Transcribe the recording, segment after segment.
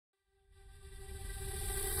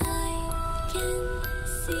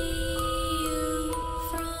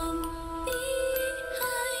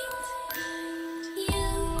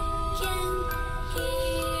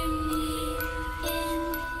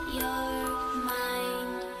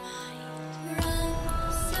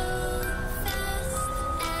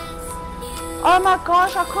Oh my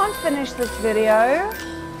gosh, I can't finish this video.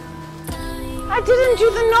 I didn't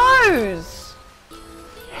do the nose.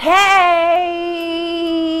 Hey!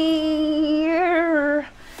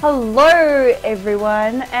 Hello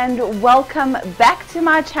everyone and welcome back to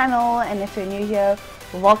my channel, and if you're new here,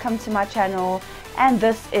 welcome to my channel, and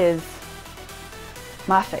this is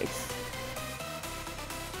my face.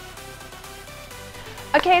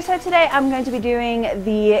 Okay, so today I'm going to be doing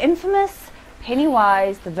the infamous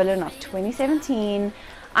Pennywise, the villain of 2017.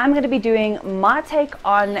 I'm going to be doing my take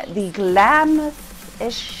on the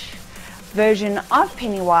glam-ish version of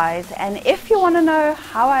Pennywise, and if you want to know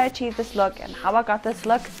how I achieved this look and how I got this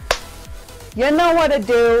look, you know what to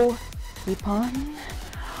do. Keep on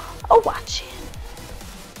watching.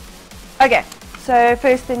 Okay, so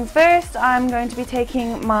first things first, I'm going to be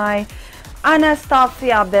taking my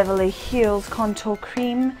Anastasia Beverly Hills Contour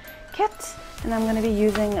Cream Kit, and I'm going to be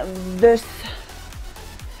using this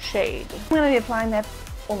shade. I'm going to be applying that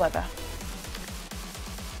all over.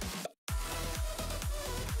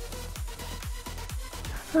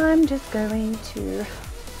 I'm just going to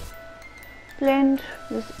blend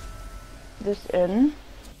this in.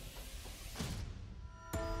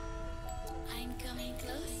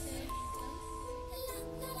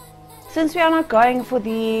 Since we are not going for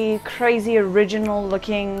the crazy original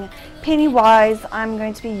looking Pennywise, I'm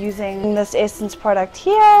going to be using this Essence product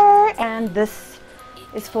here, and this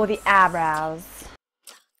is for the eyebrows.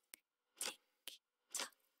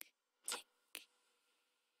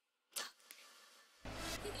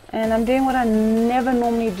 And I'm doing what I never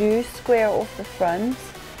normally do, square off the front.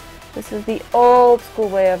 This is the old school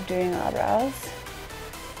way of doing eyebrows.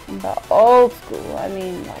 And by old school, I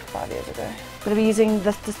mean like 5 years ago. I'm going to be using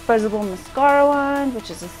this disposable mascara wand,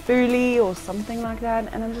 which is a spoolie or something like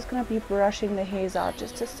that, and I'm just going to be brushing the hairs out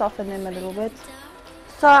just to soften them a little bit.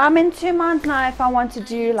 So I'm in 2 months now if I want to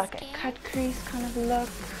do like a cut crease kind of look.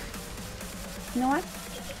 You know what?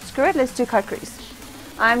 Screw it, let's do cut crease.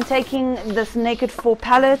 I'm taking this Naked 4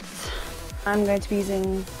 palette. I'm going to be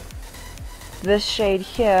using this shade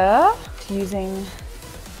here. Using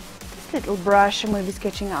this little brush, I'm going to be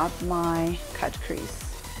sketching out my cut crease.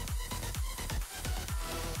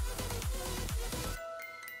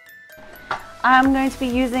 I'm going to be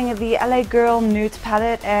using the LA Girl Nude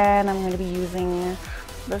palette, and I'm going to be using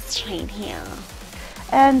this shade here.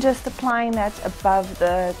 And just applying that above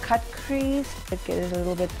the cut crease. It gets a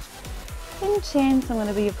little bit intense. I'm going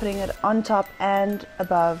to be putting it on top and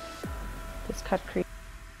above this cut crease.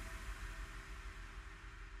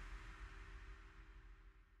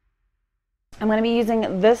 I'm going to be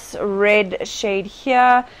using this red shade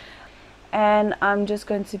here, and I'm just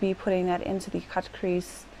going to be putting that into the cut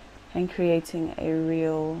crease and creating a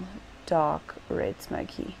real dark red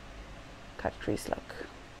smoky cut crease look.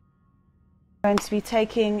 I'm going to be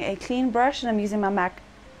taking a clean brush, and I'm using my MAC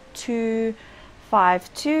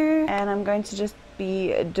 252, and I'm going to just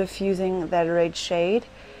be diffusing that red shade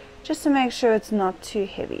just to make sure it's not too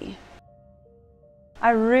heavy.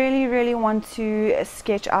 I really want to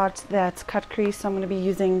sketch out that cut crease, so I'm going to be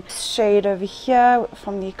using this shade over here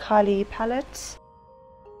from the Kylie palette.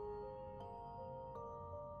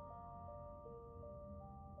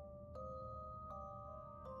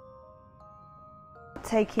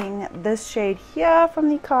 Taking this shade here from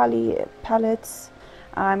the Kylie palettes,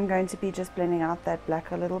 I'm going to be just blending out that black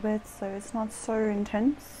a little bit so it's not so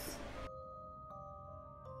intense.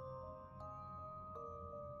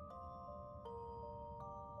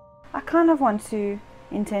 I kind of want to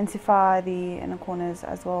intensify the inner corners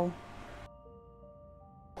as well.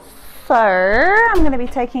 So I'm going to be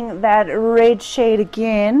taking that red shade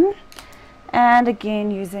again, and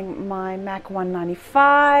again using my MAC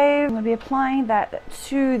 195. I'm going to be applying that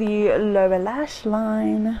to the lower lash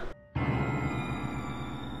line.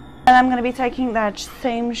 And I'm going to be taking that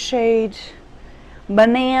same shade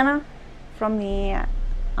Banana from the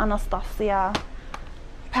Anastasia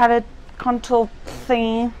palette contour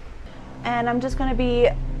thing. And I'm just going to be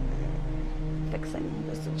fixing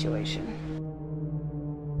the situation.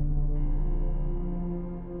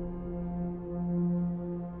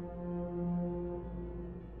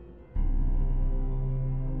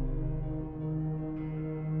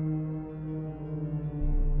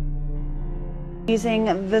 Using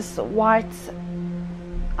this white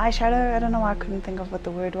eyeshadow, I don't know why I couldn't think of what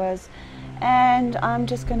the word was, and I'm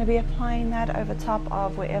just going to be applying that over top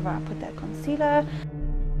of wherever I put that concealer.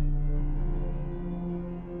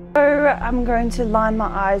 So I'm going to line my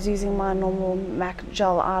eyes using my normal MAC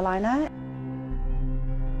gel eyeliner.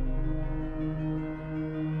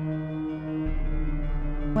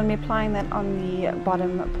 I'm going to be applying that on the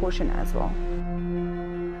bottom portion as well.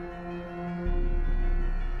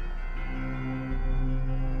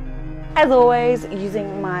 As always,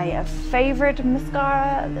 using my favorite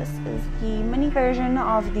mascara. This is the mini version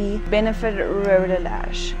of the Benefit Roller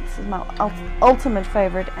Lash. This is my ultimate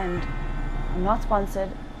favorite, and I'm not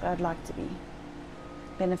sponsored, but I'd like to be.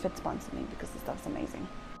 Benefit sponsored me because this stuff's amazing.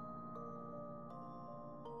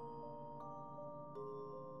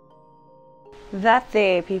 That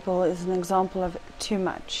there, people, is an example of too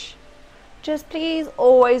much. Just please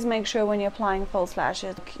always make sure when you're applying false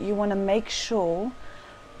lashes, you want to make sure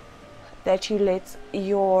that you let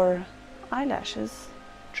your eyelashes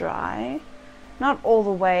dry, not all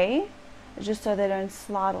the way, just so they don't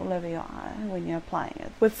slide all over your eye when you're applying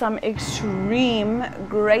it. With some extreme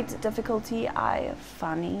great difficulty, I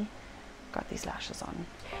finally got these lashes on.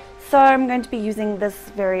 So I'm going to be using this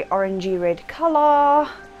very orangey red color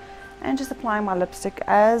and just applying my lipstick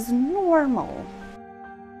as normal.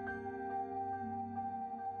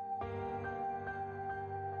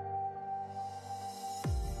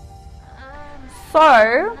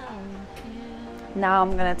 So now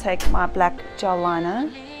I'm going to take my black gel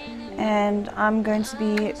liner and I'm going to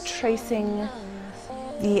be tracing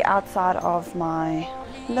the outside of my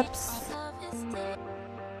lips,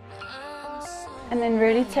 and then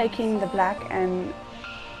really taking the black and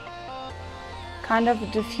kind of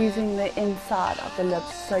diffusing the inside of the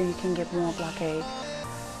lips so you can get more of like a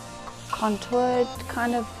contoured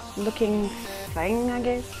kind of looking thing, I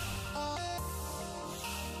guess.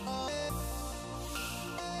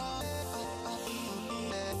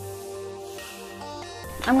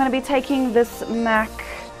 I'm going to be taking this MAC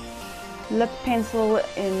lip pencil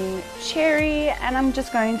in Cherry, and I'm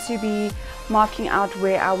just going to be marking out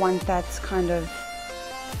where I want that kind of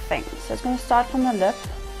thing. So it's going to start from the lip.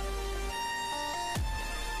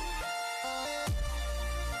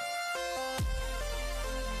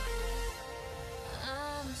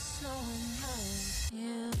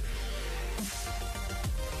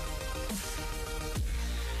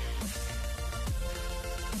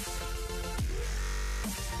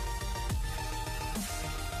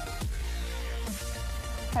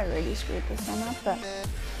 I really screwed this one up, but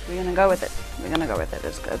we're gonna go with it. We're gonna go with it.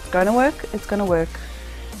 It's gonna work. It's gonna work.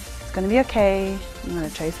 It's gonna be okay. I'm gonna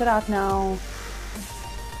trace it out now.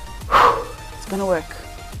 It's gonna work.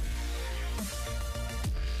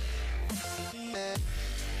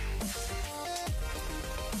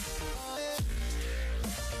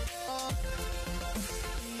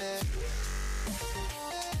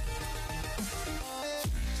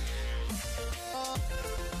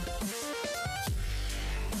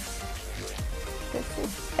 This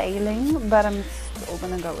is failing, but I'm still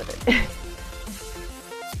gonna go with it.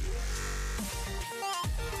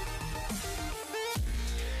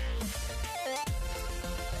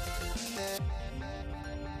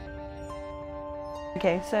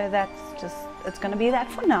 Okay, so that's just, it's gonna be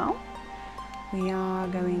that for now. We are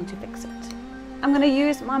going to fix it. I'm gonna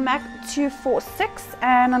use my MAC 246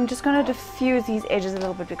 and I'm just gonna diffuse these edges a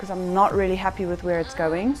little bit because I'm not really happy with where it's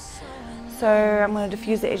going. So I'm going to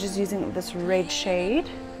diffuse the edges using this red shade.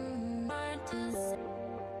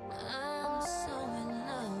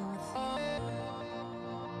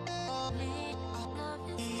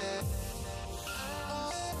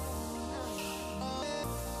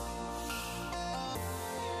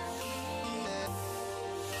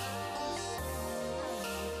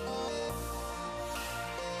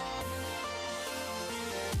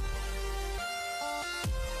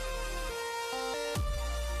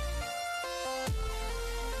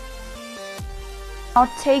 Now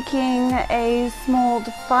taking a small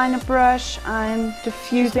definer brush, I'm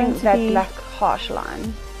diffusing that black harsh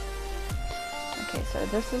line. Okay, so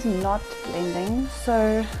this is not blending,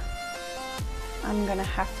 so I'm gonna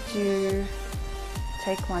have to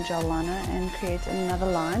take my gel liner and create another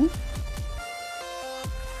line.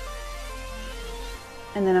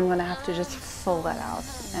 And then I'm gonna have to just fill that out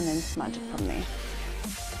and then smudge it from there.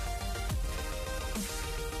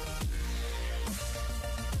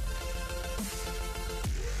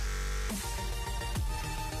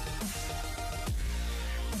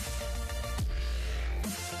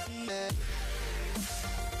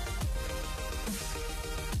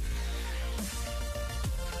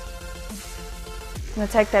 I'm going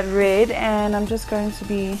to take that red and I'm just going to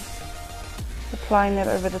be applying that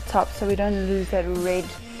over the top so we don't lose that red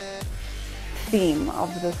theme of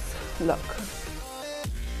this look.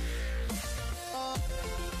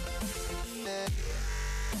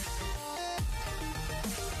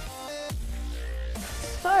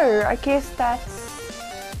 I guess that's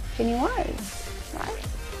Pennywise, right?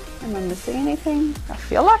 Am I missing anything? I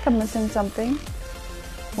feel like I'm missing something.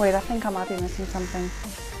 Wait, I think I might be missing something.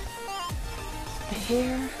 The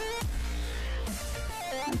hair.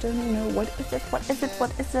 I don't know. What is it? What is it?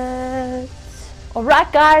 What is it?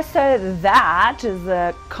 Alright guys, so that is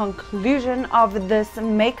the conclusion of this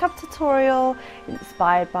makeup tutorial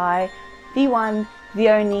inspired by the one, the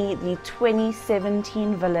only, the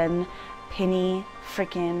 2017 villain, Penny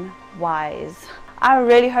freaking Wise. I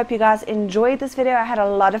really hope you guys enjoyed this video. I had a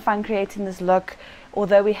lot of fun creating this look,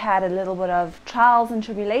 although we had a little bit of trials and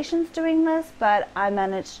tribulations doing this, but I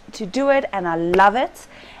managed to do it and I love it.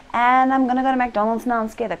 And I'm gonna go to McDonald's now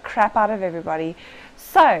and scare the crap out of everybody.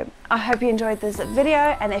 So I hope you enjoyed this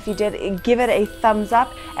video, and if you did, give it a thumbs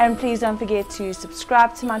up, and please don't forget to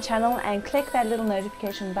subscribe to my channel and click that little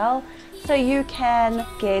notification bell so you can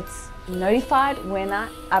get notified when I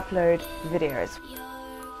upload videos.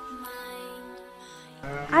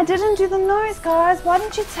 I didn't do the nose, guys. Why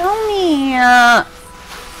didn't you tell me? I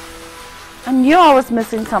knew I was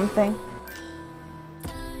missing something.